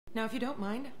Now, if you don't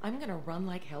mind, I'm gonna run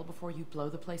like hell before you blow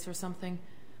the place or something.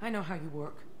 I know how you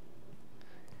work.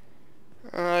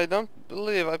 I don't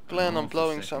believe I plan on all for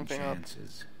blowing second something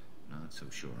chances. Not so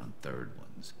sure on third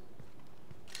ones.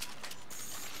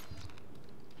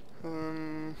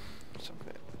 up.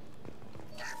 Something.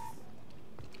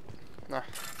 Nah.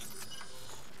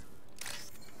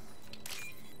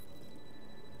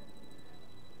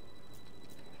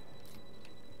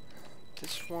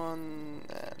 This one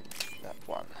and that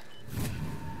one.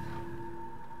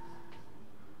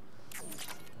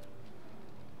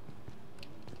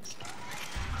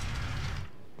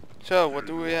 So, what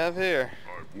do we have here?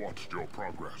 I've watched your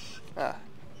progress. Ah,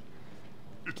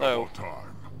 It's Oh. about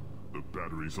time. The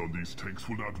batteries on these tanks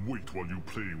will not wait while you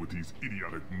play with these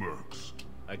idiotic mercs.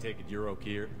 I take it you're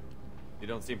here? You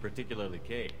don't seem particularly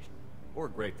caged, or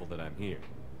grateful that I'm here.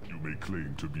 You may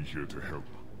claim to be here to help,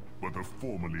 but the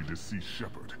formerly deceased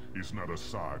Shepard is not a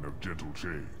sign of gentle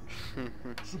change.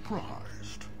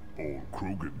 Surprised. Old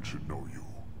Krogan should know you.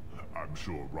 I'm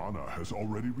sure Rana has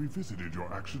already revisited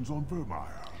your actions on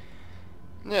Vermeer.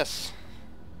 yes.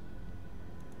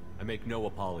 I make no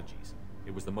apologies.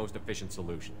 It was the most efficient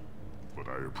solution. But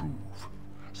I approve.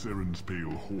 Saren's pale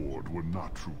horde were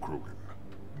not true Krogan.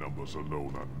 Numbers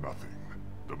alone are nothing.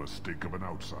 The mistake of an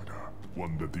outsider.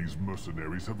 One that these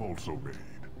mercenaries have also made.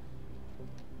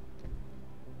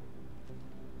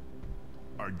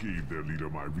 I gave their leader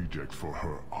my rejects for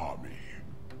her army.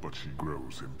 But she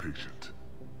grows impatient.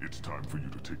 It's time for you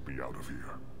to take me out of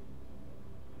here.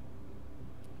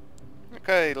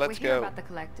 Okay, let's We're here go. about the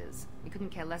collectors. We couldn't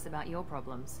care less about your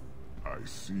problems. I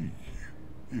see.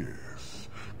 Yes,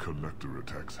 collector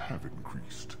attacks have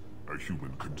increased. A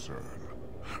human concern.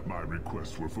 My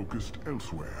requests were focused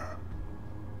elsewhere.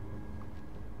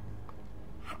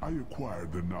 I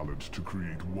acquired the knowledge to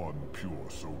create one pure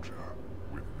soldier.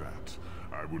 With that,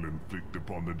 I will inflict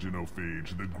upon the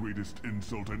genophage the greatest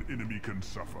insult an enemy can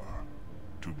suffer.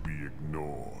 To be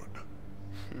ignored.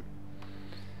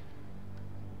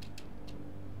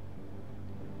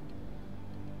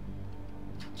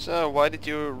 So, why did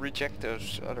you reject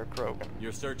those other Krogan?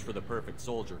 Your search for the perfect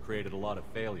soldier created a lot of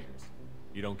failures.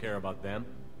 You don't care about them?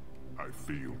 I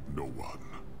failed no one.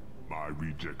 My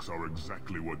rejects are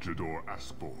exactly what Jador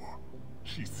asked for.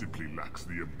 She simply lacks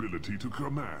the ability to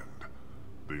command.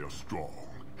 They are strong,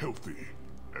 healthy,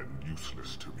 and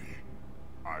useless to me.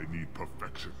 I need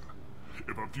perfection.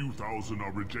 If a few thousand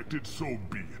are rejected, so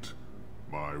be it.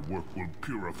 My work will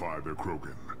purify the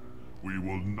Krogan. We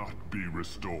will not be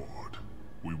restored.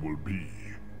 We will be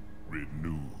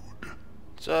renewed.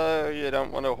 So, you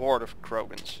don't want a horde of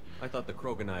Krogans. I thought the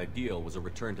Krogan ideal was a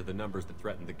return to the numbers that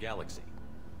threatened the galaxy.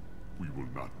 We will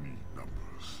not need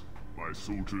numbers. My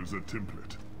soldier is a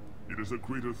template. It is a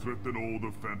greater threat than all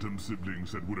the Phantom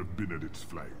siblings that would have been at its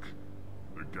flank.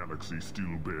 The galaxy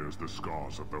still bears the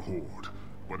scars of the Horde,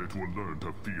 but it will learn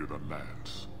to fear the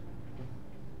Lance.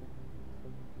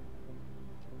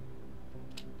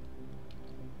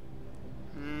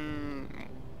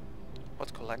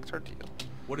 What collector deal?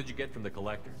 What did you get from the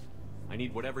collectors? I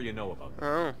need whatever you know about them.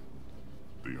 Oh.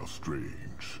 They are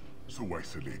strange, so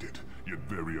isolated, yet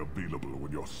very available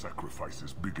when your sacrifice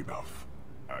is big enough.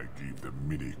 I gave them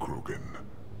mini Krogan.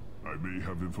 I may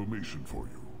have information for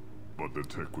you, but the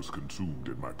tech was consumed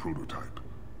in my prototype,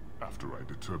 after I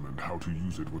determined how to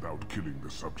use it without killing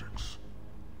the subjects.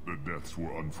 The deaths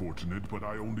were unfortunate, but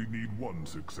I only need one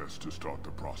success to start the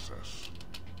process.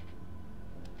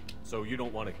 So you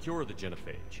don't want to cure the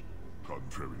genophage?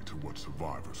 Contrary to what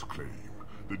survivors claim,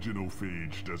 the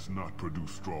genophage does not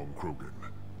produce strong Krogan.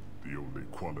 The only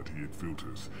quality it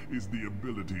filters is the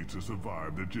ability to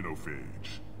survive the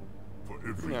genophage. For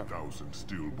every 1,000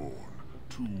 stillborn,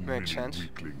 2 Makes many sense.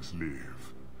 weaklings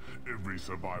live. Every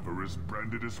survivor is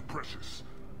branded as precious.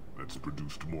 That's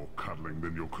produced more coddling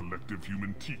than your collective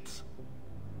human teats.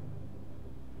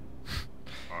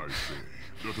 I say,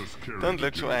 let us carry Don't the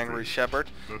look so angry, genophage. Shepard.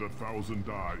 Let 1,000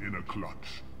 die in a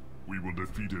clutch. We will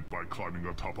defeat it by climbing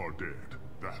atop our dead.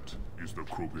 That is the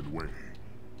Krogan way.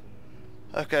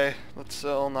 Okay, that's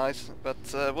all nice, but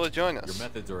will you join us? Your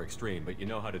methods are extreme, but you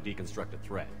know how to deconstruct a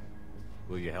threat.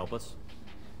 Will you help us?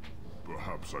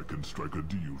 Perhaps I can strike a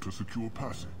deal to secure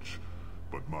passage,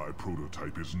 but my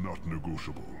prototype is not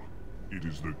negotiable. It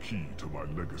is the key to my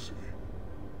legacy.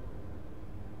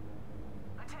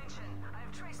 Attention, I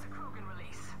have traced the Krogan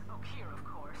release. Okeer, of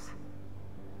course.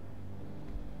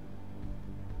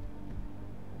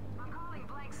 I'm calling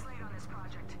blank slate on this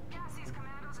project. Gas these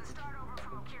commandos and start over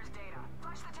from Okeer's data.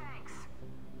 Flush the tanks.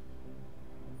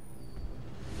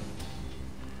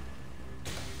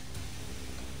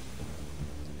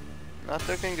 Not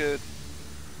looking good.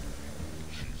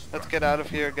 She's Let's get out of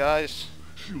here, guys.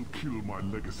 She'll kill my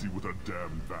legacy with a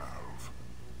damn valve.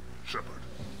 Shepard,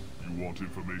 you want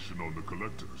information on the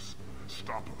collectors?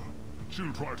 Stop her.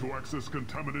 She'll try to access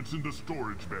contaminants in the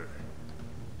storage bay.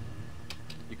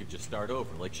 You could just start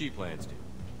over like she plans to.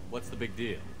 What's the big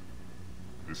deal?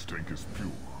 This tank is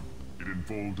pure. It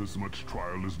involved as much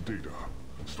trial as data.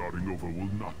 Starting over will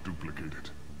not duplicate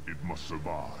it. It must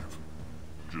survive.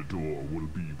 Jador will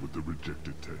be with the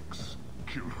rejected tanks.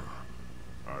 Kill her.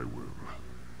 I will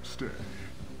stay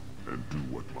and do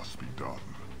what must be done.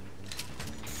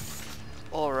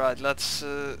 Alright, let's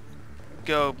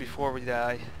go before we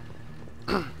die.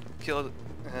 Kill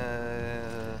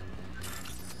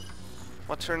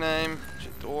what's her name?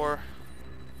 Jador.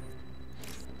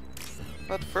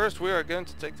 But first we are going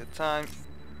to take the time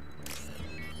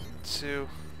to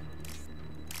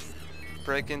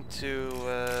break into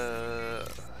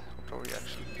what are we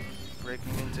actually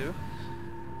breaking into?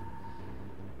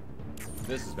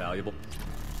 This is valuable.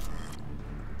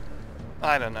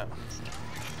 I don't know.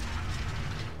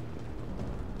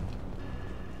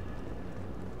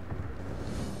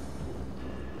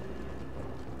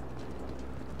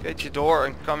 Get your door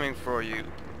and coming for you.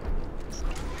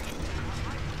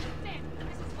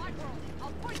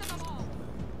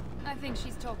 I think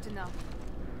she's talked enough.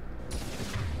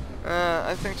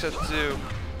 I think so too.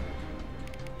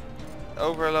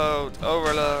 Overload,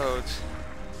 overload.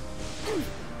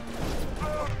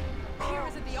 Here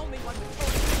isn't the only one with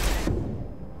torches.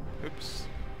 Oops.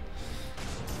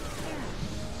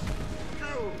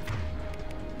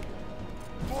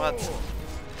 What?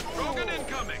 Dreagon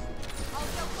incoming!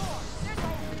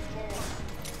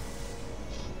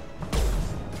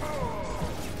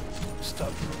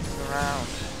 Stop moving around.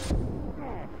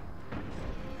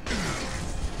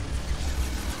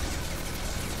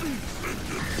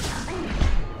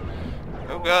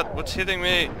 Oh god, what's hitting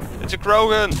me? It's a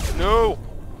Dreagon! No!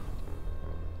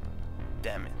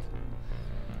 Damn it.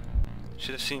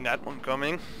 Should have seen that one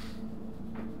coming.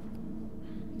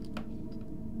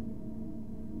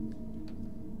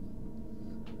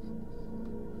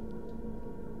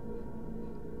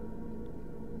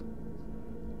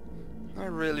 I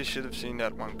really should have seen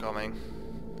that one coming.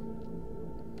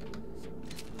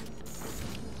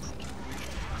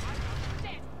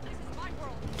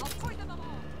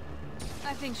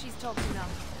 I think she's talked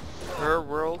enough. Her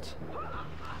world?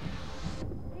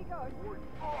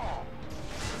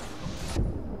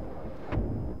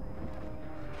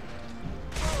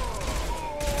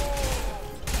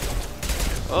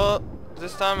 Oh,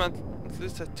 this time at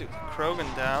least I took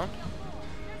Dreagon down.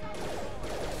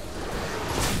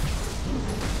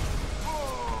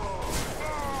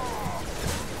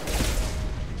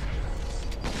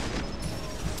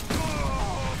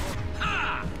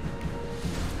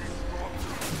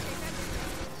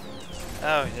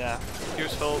 Oh yeah,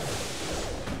 useful.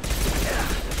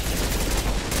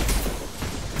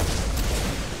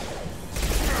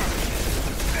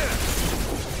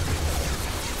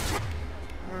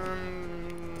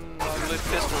 Normally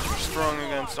pistols are strong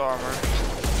against armor.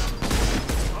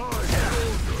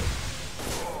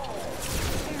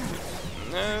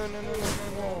 No, no, no, no,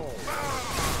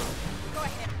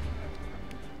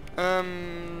 no, no.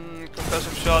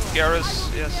 Concussive shot,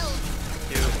 Garrus, yes.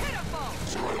 You.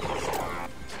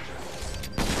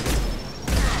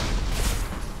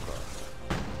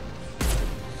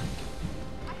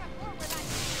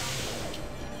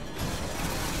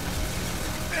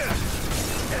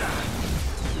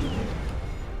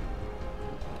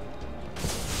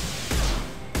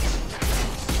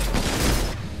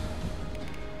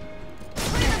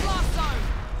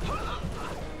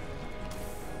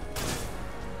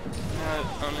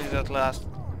 Only that last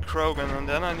Dreagon, and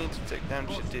then I need to take down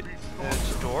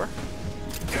Jador.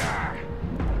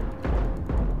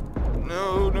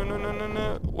 No, no, no, no, no,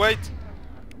 no. Wait!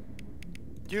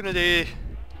 Unity!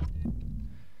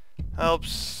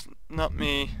 Helps, not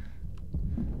me.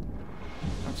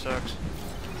 That sucks.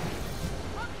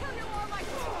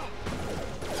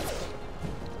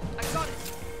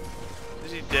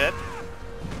 Is he dead?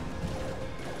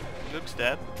 He looks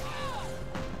dead.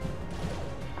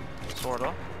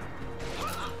 Sorta.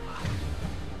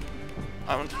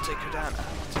 I want to take her down. I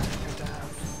want to take her down.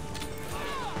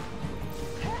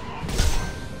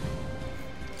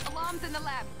 Alarms in the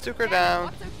lab. Took her Damn it, down.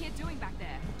 What's Okier doing back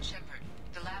there? Shepard,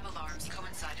 the lab alarms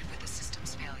coincided with the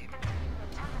system's failure.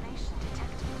 Contamination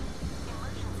detected.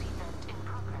 Emergency vent in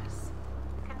progress.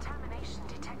 Contamination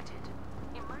detected.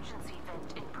 Emergency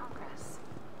vent in progress.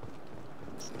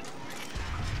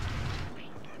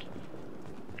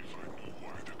 If I knew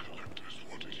why the collectors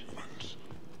wanted humans,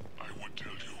 I would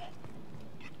tell you.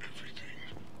 But everything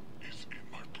is in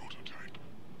my protocol.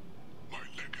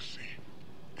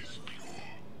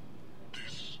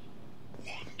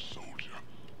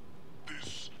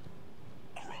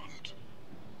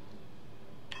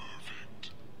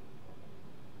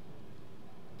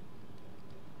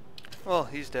 Well,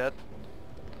 he's dead.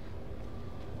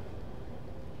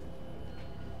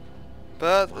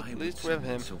 But Why at least we would have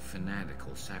him. someone so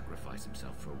fanatical sacrifice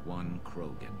himself for one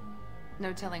Krogan?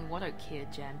 No telling what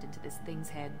O'Keefe jammed into this thing's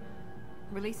head.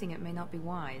 Releasing it may not be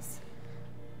wise.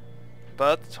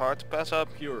 But it's hard to pass up.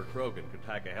 Pure Krogan could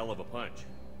pack a hell of a punch.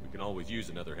 We can always use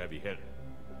another heavy hitter.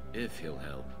 If he'll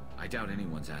help. I doubt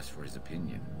anyone's asked for his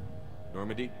opinion.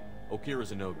 Normandy,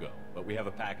 Okira's a no-go, but we have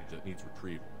a package that needs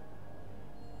retrieval.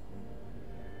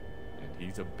 And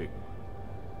he's a big one.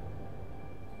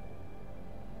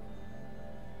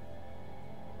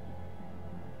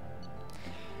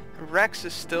 Rex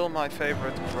is still my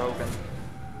favorite Krogan.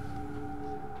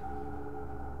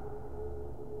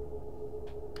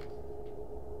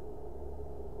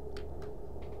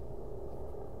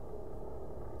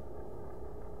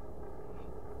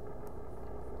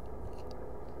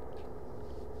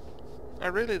 I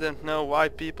really don't know why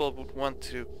people would want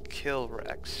to kill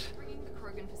Rex. Bringing the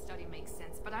Krogan for study makes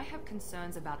sense, but I have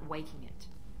concerns about waking it.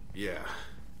 Yeah,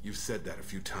 you've said that a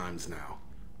few times now.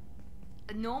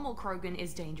 A normal Krogan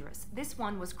is dangerous. This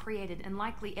one was created and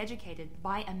likely educated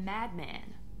by a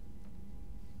madman.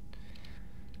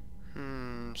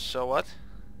 So what?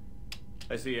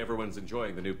 I see everyone's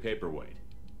enjoying the new paperweight.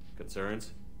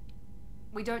 Concerns?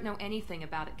 We don't know anything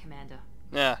about it, Commander.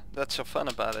 Yeah, that's so fun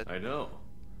about it. I know.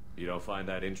 You don't find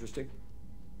that interesting?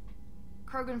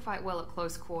 Krogan fight well at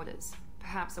close quarters.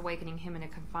 Perhaps awakening him in a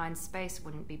confined space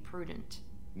wouldn't be prudent.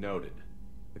 Noted.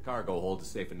 The cargo hold is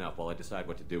safe enough while I decide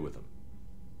what to do with him.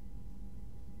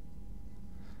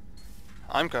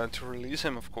 I'm going to release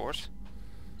him, of course.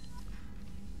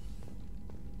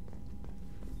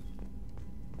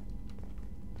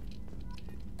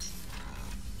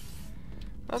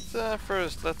 But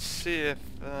first, let's see if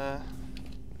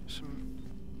some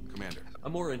Commander.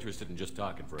 I'm more interested in just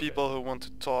talking for a people bit. who want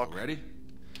to talk. Ready?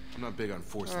 I'm not big on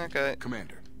forcing. Okay.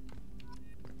 Commander.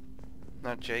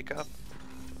 Not Jacob.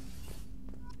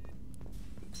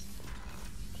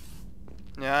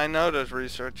 Yeah, I know those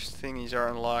research thingies are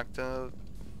unlocked.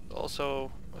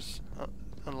 Also was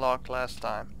unlocked last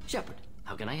time. Shepard,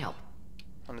 how can I help?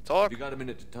 Want to talk? You got a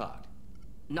minute to talk.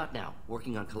 Not now.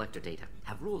 Working on collector data.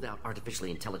 Have ruled out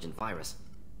artificially intelligent virus.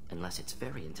 Unless it's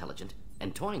very intelligent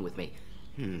and toying with me.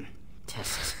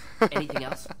 Tests. Anything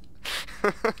else?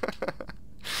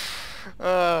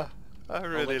 I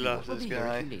really love We'll this be here if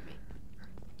guy. you need me.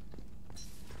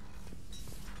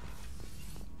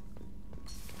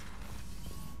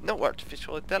 No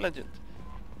artificial intelligence.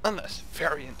 Unless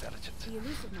very intelligent. The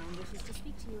elusive man wishes to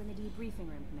speak to you in the debriefing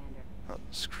room, Commander. Well,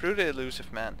 screw the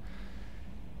elusive man.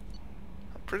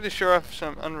 I'm pretty sure I have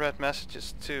some unread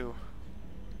messages too.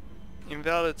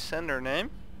 Invalid sender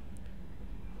name.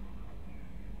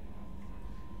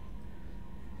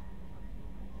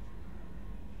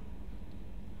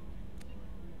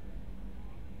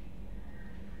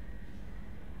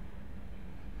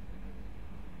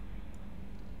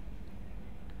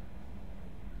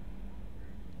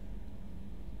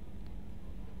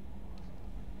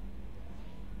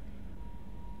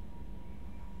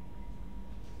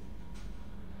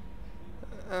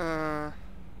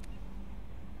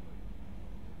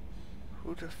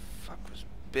 Who the fuck was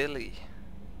Billy?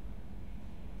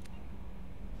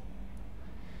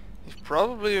 He's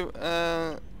probably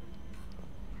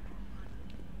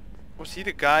was he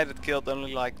the guy that killed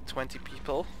only like 20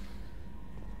 people?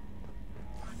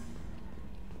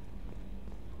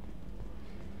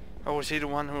 Or was he the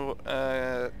one who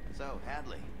So,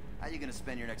 Hadley, how you gonna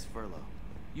spend your next furlough?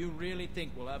 You really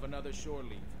think we'll have another shore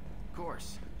leave? Of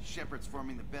course. Shepard's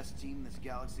forming the best team this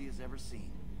galaxy has ever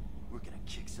seen. We're gonna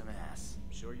kick some ass.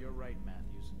 I'm sure you're right,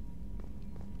 Matthews.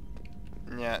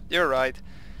 Yeah, you're right.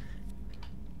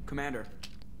 Commander.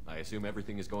 I assume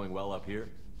everything is going well up here?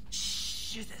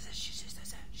 Shh.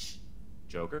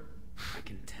 Joker? I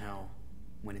can tell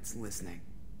when it's listening.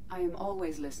 I am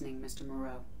always listening, Mr.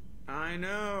 Moreau. I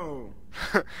know.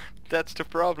 That's the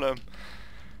problem.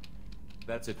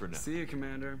 That's it for now. See you,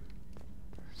 Commander.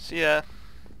 See ya.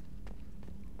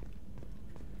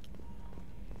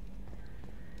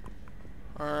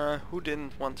 Who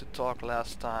didn't want to talk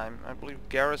last time? I believe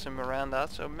Garrus and Miranda,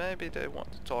 so maybe they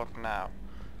want to talk now.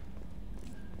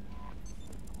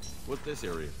 What's this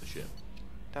area of the ship?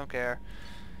 Don't care.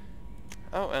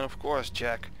 Oh, and of course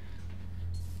Jack.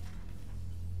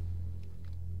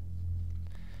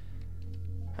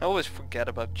 I always forget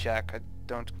about Jack. I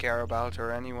don't care about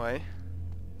her anyway.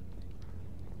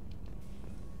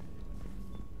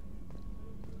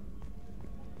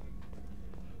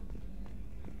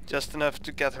 Just enough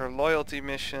to get her loyalty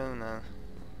mission.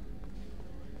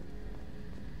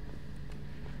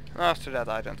 After that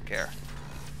I don't care.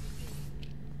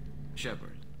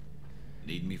 Shepard,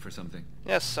 need me for something?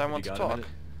 Yes, I want to talk.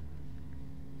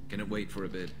 Can it wait for a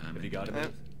bit? Have you got a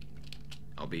minute?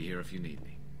 I'll be here if you need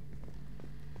me.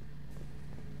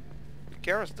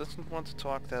 Garrus doesn't want to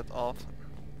talk that often.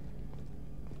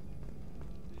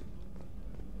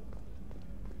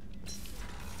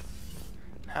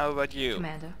 How about you?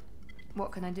 Commander,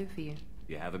 what can I do for you?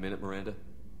 You have a minute, Miranda?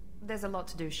 There's a lot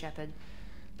to do, Shepard.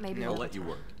 Maybe I'll let you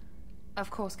work. Of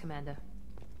course, Commander.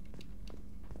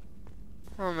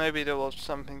 Well, maybe there was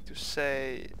something to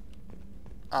say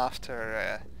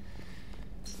after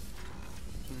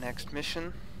the next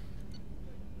mission.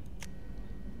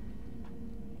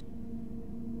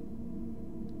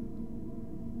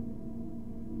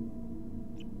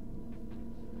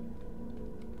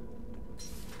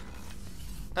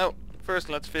 Oh, first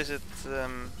let's visit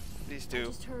these I two.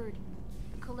 just heard.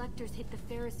 Collectors hit the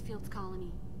Ferris Fields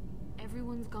colony.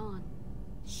 Everyone's gone.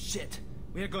 Shit!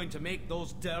 We're going to make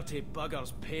those dirty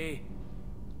buggers pay.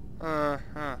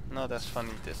 Not as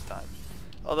funny this time.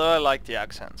 Although I like the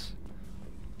accents.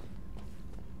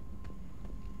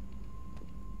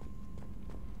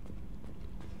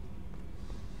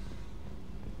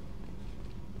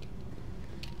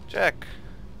 Jack.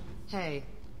 Hey.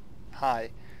 Hi.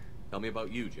 Tell me about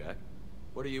you, Jack.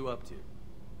 What are you up to?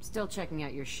 Still checking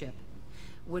out your ship.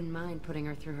 Wouldn't mind putting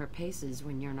her through her paces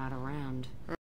when you're not around.